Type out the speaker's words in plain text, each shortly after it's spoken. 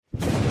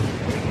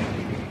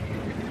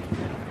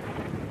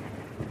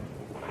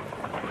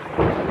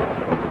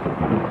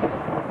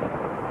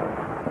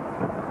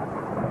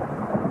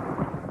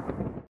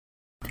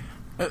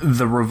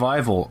The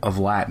Revival of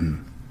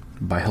Latin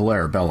by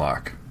Hilaire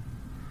Belloc.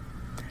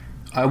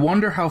 I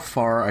wonder how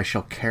far I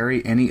shall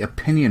carry any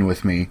opinion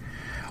with me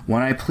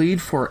when I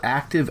plead for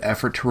active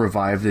effort to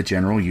revive the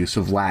general use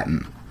of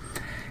Latin.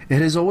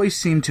 It has always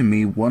seemed to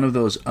me one of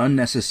those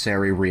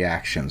unnecessary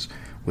reactions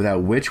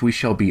without which we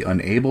shall be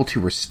unable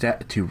to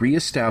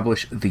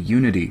re-establish the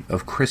unity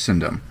of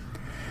Christendom.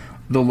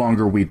 The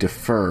longer we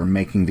defer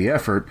making the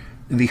effort,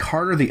 the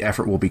harder the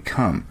effort will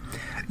become.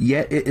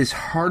 Yet it is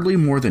hardly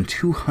more than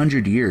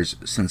 200 years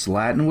since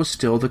Latin was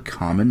still the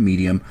common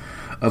medium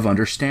of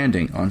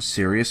understanding on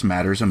serious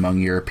matters among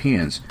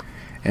Europeans,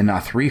 and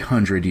not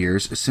 300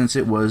 years since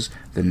it was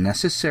the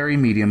necessary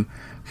medium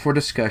for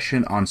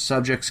discussion on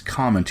subjects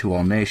common to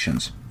all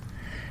nations.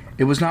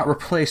 It was not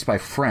replaced by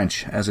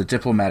French as a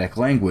diplomatic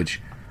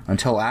language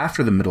until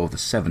after the middle of the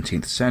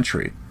 17th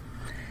century.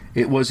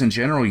 It was in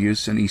general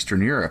use in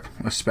Eastern Europe,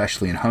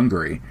 especially in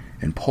Hungary,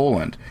 in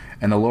Poland,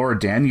 and the lower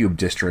Danube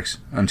districts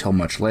until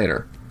much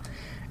later.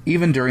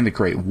 Even during the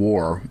Great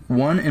War,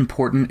 one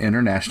important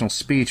international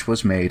speech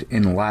was made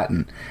in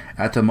Latin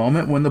at the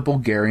moment when the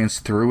Bulgarians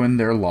threw in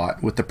their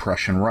lot with the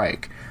Prussian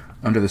Reich,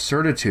 under the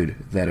certitude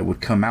that it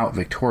would come out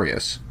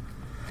victorious.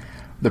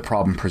 The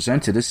problem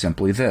presented is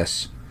simply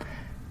this.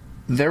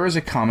 There is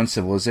a common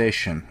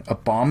civilization,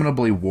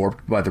 abominably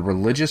warped by the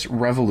religious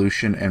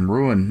revolution and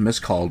ruin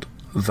miscalled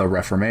the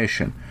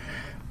Reformation,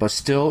 but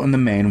still in the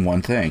main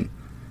one thing.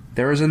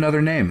 There is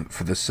another name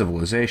for this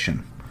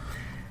civilization.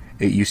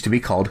 It used to be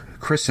called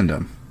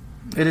Christendom.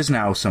 It is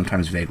now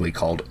sometimes vaguely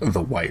called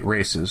the white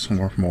races,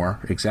 or more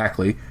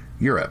exactly,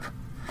 Europe.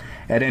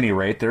 At any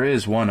rate, there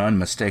is one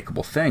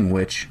unmistakable thing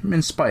which,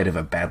 in spite of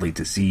a badly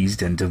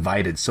diseased and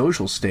divided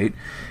social state,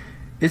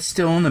 is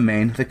still in the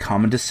main the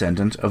common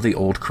descendant of the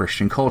old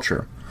Christian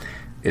culture.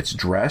 Its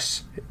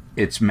dress,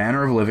 its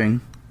manner of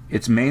living,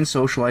 its main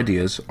social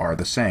ideas are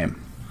the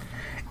same.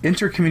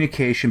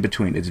 Intercommunication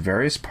between its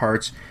various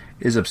parts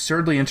is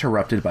absurdly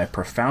interrupted by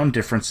profound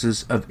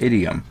differences of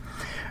idiom.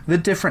 The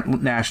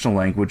different national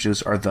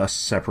languages are thus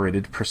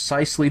separated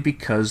precisely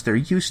because there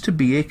used to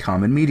be a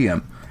common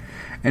medium,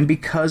 and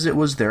because it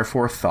was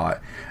therefore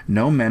thought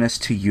no menace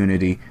to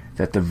unity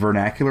that the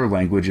vernacular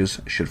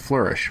languages should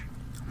flourish.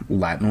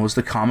 Latin was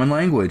the common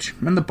language,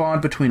 and the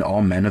bond between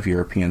all men of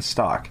European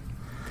stock.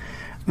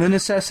 The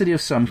necessity of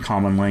some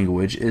common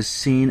language is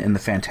seen in the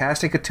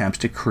fantastic attempts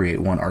to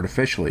create one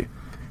artificially.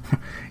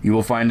 You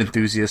will find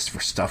enthusiasts for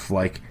stuff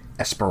like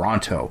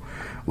Esperanto,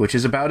 which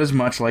is about as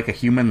much like a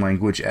human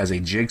language as a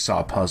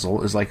jigsaw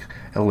puzzle is like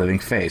a living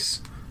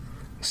face.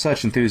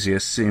 Such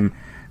enthusiasts seem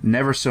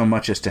never so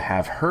much as to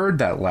have heard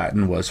that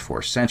Latin was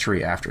for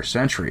century after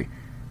century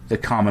the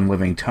common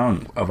living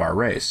tongue of our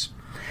race.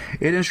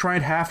 It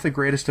enshrined half the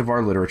greatest of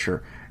our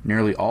literature,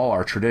 nearly all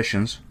our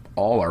traditions,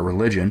 all our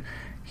religion,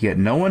 yet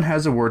no one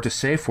has a word to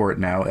say for it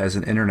now as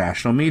an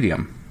international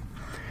medium.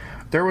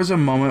 There was a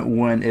moment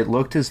when it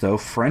looked as though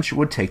French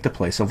would take the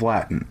place of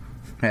Latin,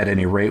 at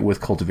any rate with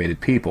cultivated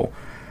people.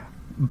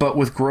 But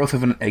with growth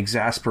of an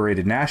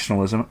exasperated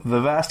nationalism, the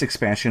vast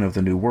expansion of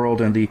the New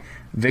World, and the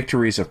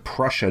victories of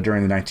Prussia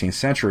during the 19th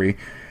century,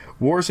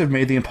 wars have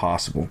made the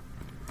impossible.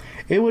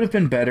 It would have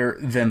been better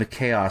than the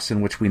chaos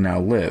in which we now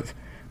live,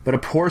 but a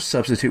poor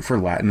substitute for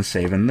Latin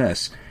save in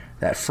this,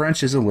 that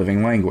French is a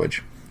living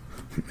language.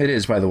 It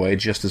is, by the way,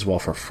 just as well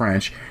for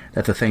French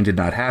that the thing did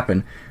not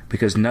happen,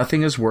 because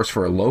nothing is worse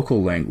for a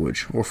local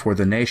language, or for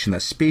the nation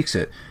that speaks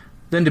it,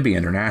 than to be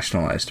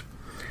internationalized.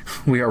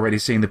 We are already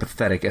seeing the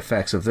pathetic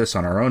effects of this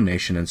on our own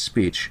nation and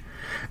speech.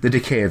 The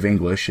decay of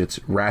English, its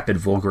rapid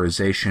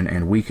vulgarization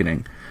and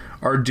weakening,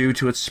 are due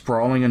to its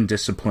sprawling and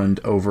disciplined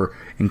over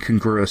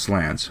incongruous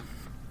lands.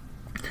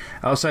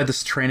 Outside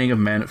this training of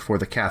men for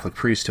the Catholic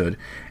priesthood,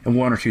 in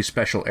one or two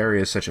special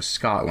areas such as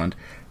Scotland,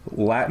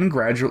 Latin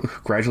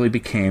gradually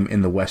became,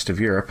 in the west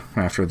of Europe,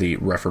 after the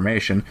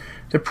Reformation,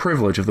 the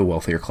privilege of the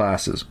wealthier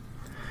classes.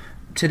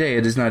 Today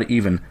it is not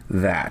even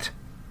that.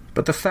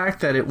 But the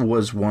fact that it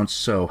was once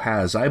so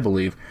has, I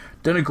believe,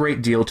 done a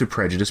great deal to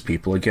prejudice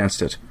people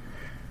against it.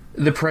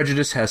 The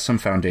prejudice has some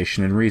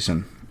foundation in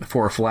reason,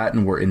 for if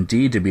Latin were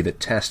indeed to be the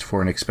test for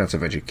an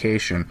expensive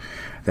education,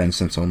 then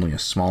since only a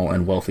small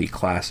and wealthy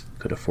class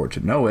could afford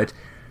to know it,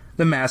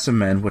 the mass of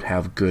men would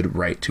have good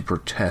right to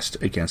protest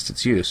against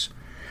its use,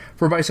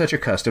 for by such a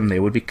custom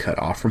they would be cut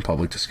off from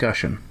public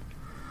discussion.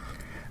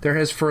 There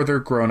has further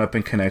grown up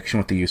in connection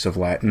with the use of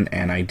Latin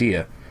an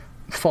idea,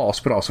 false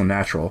but also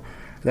natural,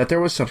 that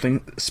there was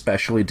something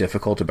specially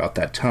difficult about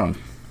that tongue.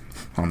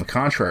 On the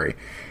contrary,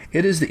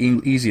 it is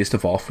the easiest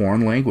of all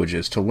foreign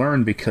languages to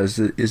learn because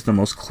it is the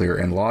most clear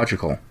and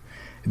logical,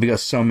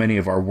 because so many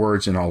of our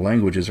words in all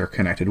languages are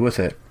connected with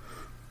it.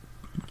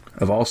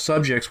 Of all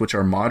subjects which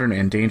our modern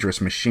and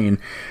dangerous machine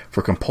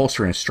for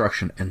compulsory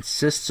instruction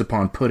insists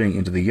upon putting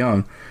into the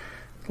young,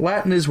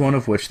 Latin is one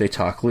of which they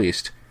talk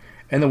least,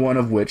 and the one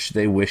of which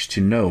they wish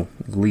to know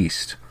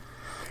least.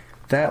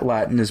 That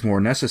Latin is more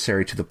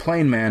necessary to the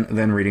plain man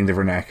than reading the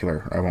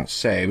vernacular, I won't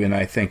say, and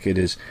I think it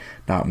is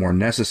not more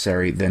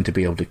necessary than to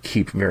be able to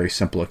keep very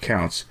simple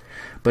accounts,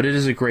 but it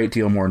is a great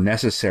deal more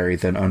necessary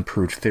than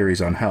unproved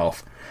theories on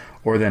health,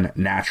 or than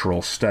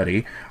natural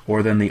study,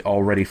 or than the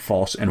already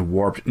false and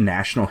warped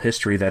national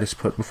history that is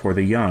put before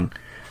the young,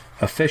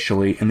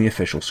 officially in the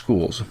official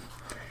schools.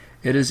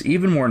 It is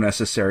even more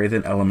necessary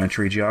than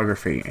elementary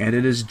geography, and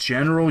its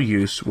general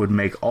use would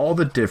make all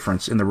the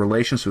difference in the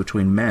relations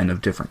between men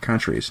of different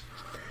countries.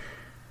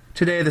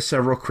 Today, the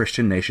several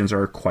Christian nations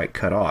are quite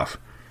cut off.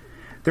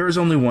 There is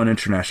only one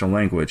international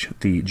language,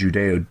 the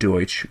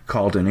Judeo-Deutsch,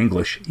 called in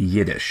English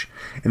Yiddish,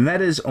 and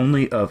that is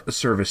only of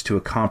service to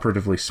a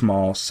comparatively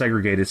small,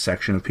 segregated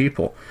section of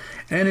people,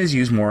 and is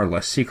used more or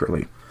less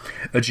secretly.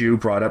 A Jew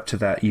brought up to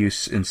that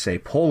use in, say,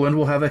 Poland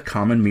will have a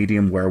common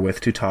medium wherewith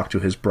to talk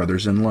to his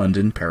brothers in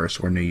London, Paris,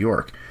 or New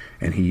York,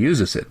 and he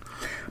uses it.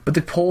 But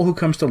the Pole who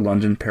comes to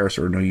London, Paris,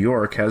 or New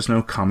York has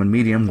no common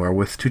medium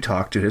wherewith to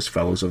talk to his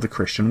fellows of the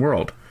Christian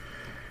world.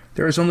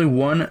 There is only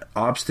one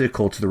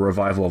obstacle to the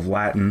revival of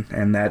Latin,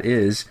 and that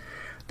is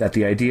that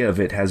the idea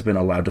of it has been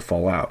allowed to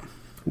fall out.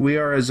 We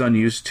are as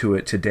unused to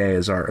it today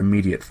as our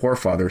immediate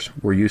forefathers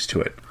were used to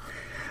it.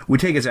 We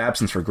take its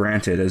absence for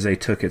granted as they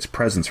took its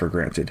presence for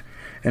granted,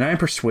 and I am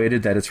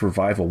persuaded that its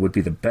revival would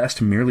be the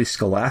best merely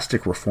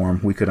scholastic reform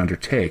we could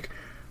undertake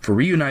for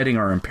reuniting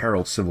our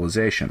imperiled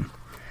civilization.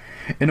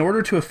 In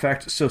order to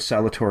effect so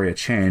salutary a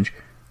change,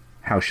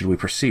 how should we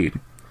proceed?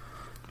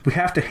 We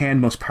have to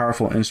hand most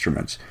powerful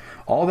instruments.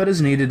 All that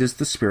is needed is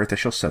the spirit that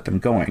shall set them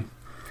going.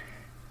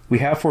 We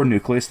have for a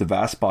nucleus the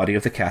vast body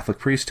of the Catholic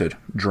priesthood,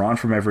 drawn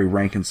from every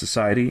rank in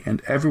society,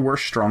 and everywhere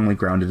strongly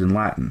grounded in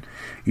Latin,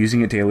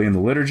 using it daily in the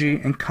liturgy,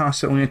 and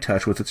constantly in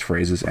touch with its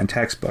phrases and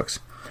textbooks.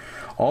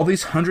 All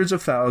these hundreds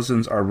of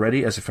thousands are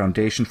ready as a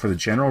foundation for the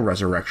general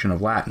resurrection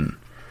of Latin.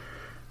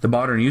 The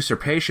modern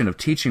usurpation of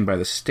teaching by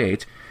the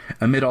state,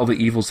 amid all the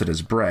evils it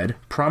has bred,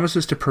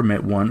 promises to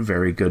permit one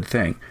very good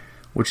thing,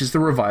 which is the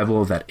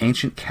revival of that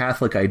ancient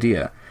Catholic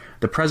idea,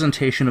 the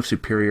presentation of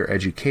superior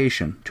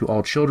education to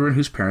all children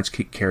whose parents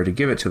care to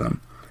give it to them.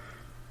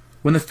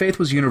 When the faith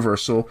was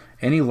universal,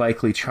 any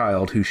likely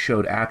child who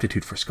showed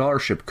aptitude for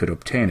scholarship could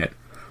obtain it.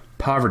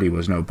 Poverty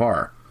was no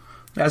bar.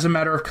 As a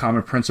matter of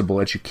common principle,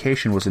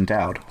 education was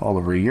endowed all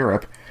over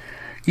Europe,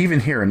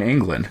 even here in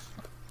England,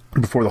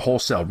 before the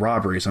wholesale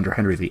robberies under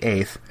Henry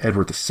VIII,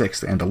 Edward VI,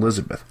 and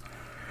Elizabeth.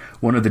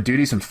 One of the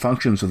duties and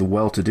functions of the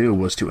well-to-do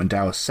was to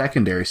endow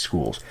secondary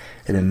schools,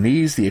 and in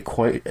these the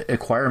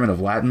acquirement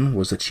of Latin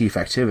was the chief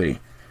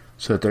activity,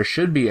 so that there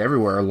should be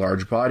everywhere a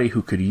large body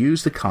who could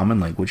use the common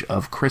language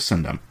of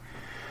Christendom.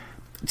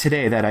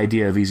 Today, that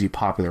idea of easy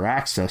popular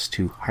access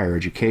to higher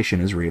education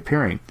is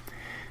reappearing.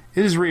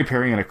 It is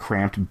reappearing in a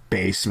cramped,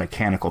 base,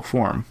 mechanical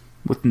form,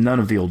 with none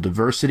of the old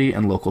diversity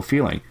and local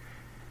feeling,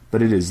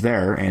 but it is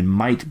there and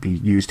might be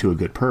used to a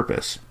good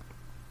purpose.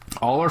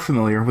 All are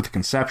familiar with the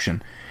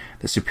conception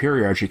that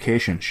superior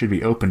education should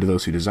be open to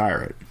those who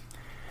desire it.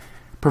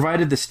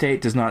 Provided the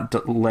state does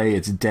not lay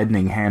its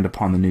deadening hand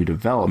upon the new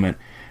development,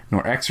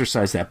 nor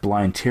exercise that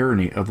blind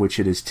tyranny of which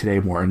it is today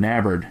more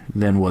enamored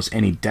than was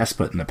any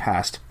despot in the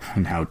past,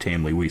 and how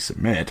tamely we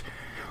submit,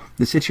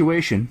 the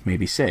situation may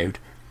be saved.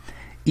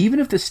 Even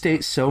if the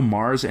state so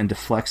mars and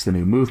deflects the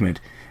new movement,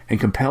 and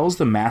compels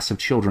the mass of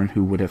children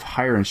who would have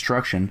higher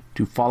instruction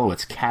to follow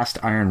its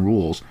cast-iron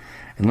rules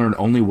and learn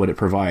only what it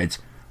provides,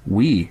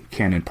 we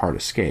can in part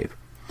escape.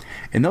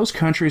 In those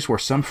countries where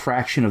some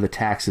fraction of the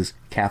taxes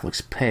Catholics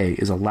pay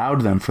is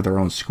allowed them for their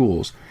own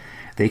schools,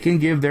 they can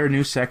give their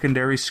new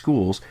secondary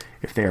schools,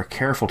 if they are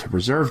careful to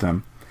preserve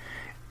them,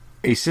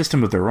 a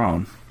system of their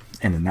own,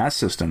 and in that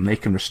system they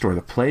can restore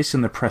the place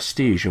and the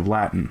prestige of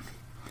Latin.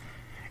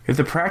 If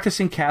the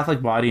practicing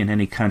Catholic body in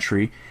any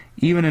country,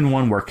 even in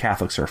one where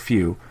Catholics are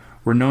few,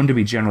 were known to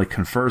be generally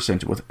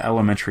conversant with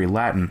elementary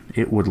Latin,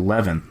 it would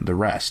leaven the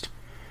rest.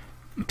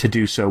 To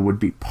do so would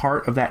be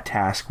part of that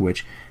task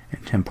which, in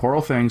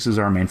temporal things, is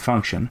our main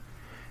function,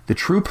 the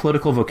true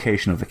political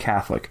vocation of the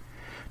Catholic,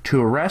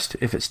 to arrest,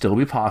 if it still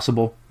be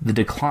possible, the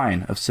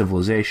decline of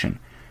civilization,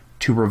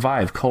 to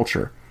revive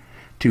culture,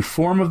 to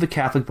form of the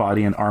Catholic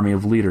body an army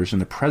of leaders in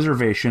the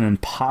preservation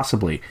and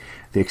possibly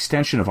the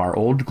extension of our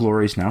old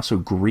glories now so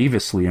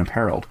grievously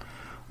imperiled.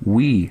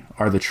 We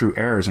are the true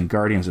heirs and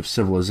guardians of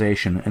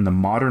civilization and the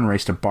modern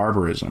race to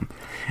barbarism,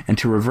 and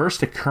to reverse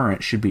the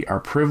current should be our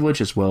privilege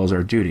as well as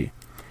our duty.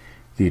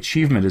 The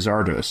achievement is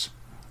arduous,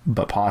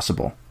 but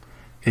possible.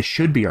 It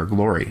should be our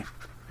glory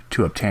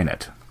to obtain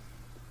it.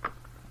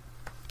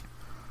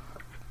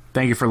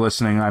 Thank you for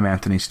listening. I'm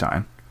Anthony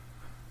Stein.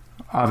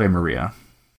 Ave Maria.